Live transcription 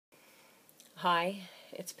Hi,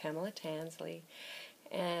 it's Pamela Tansley,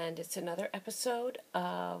 and it's another episode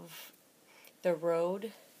of The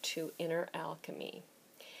Road to Inner Alchemy.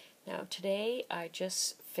 Now, today I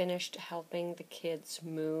just finished helping the kids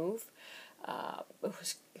move. It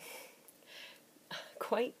was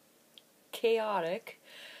quite chaotic.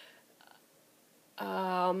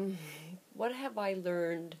 What have I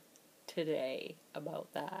learned today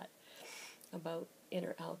about that? About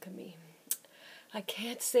inner alchemy? I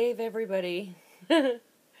can't save everybody. And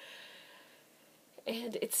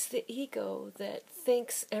it's the ego that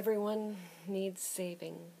thinks everyone needs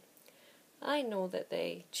saving. I know that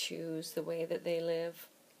they choose the way that they live,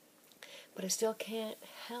 but I still can't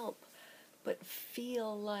help but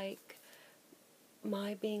feel like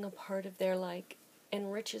my being a part of their life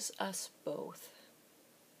enriches us both.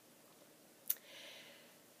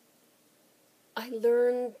 I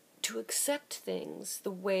learn to accept things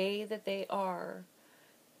the way that they are,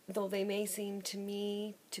 though they may seem to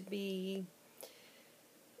me to be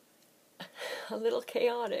a little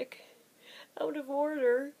chaotic, out of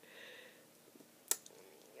order.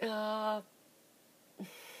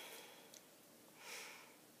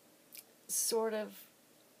 Sort of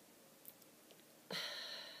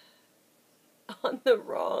on the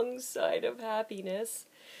wrong side of happiness,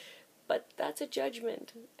 but that's a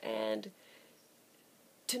judgment, and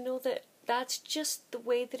to know that that's just the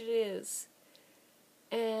way that it is,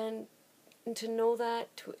 and to know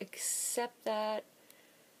that, to accept that,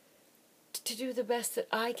 to do the best that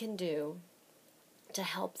I can do to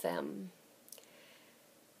help them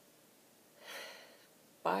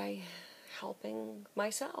by helping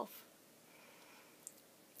myself.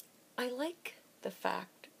 I like the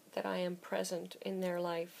fact that I am present in their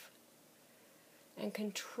life and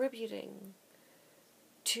contributing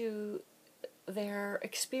to their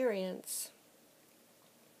experience.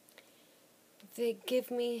 They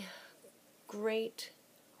give me great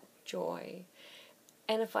joy.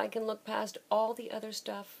 And if I can look past all the other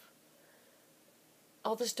stuff,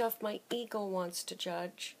 all the stuff my ego wants to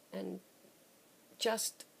judge, and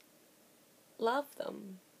just love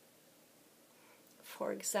them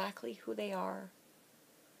for exactly who they are,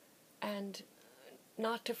 and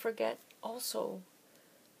not to forget also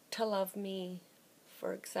to love me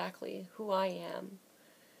for exactly who I am,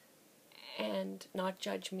 and not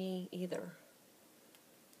judge me either.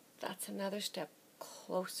 That's another step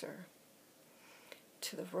closer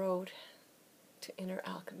to the road to inner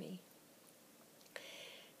alchemy.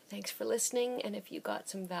 Thanks for listening, and if you got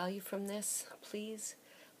some value from this, please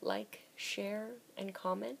like, share, and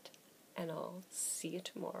comment, and I'll see you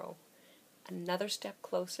tomorrow. Another step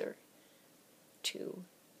closer to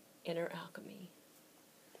inner alchemy.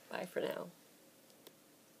 Bye for now.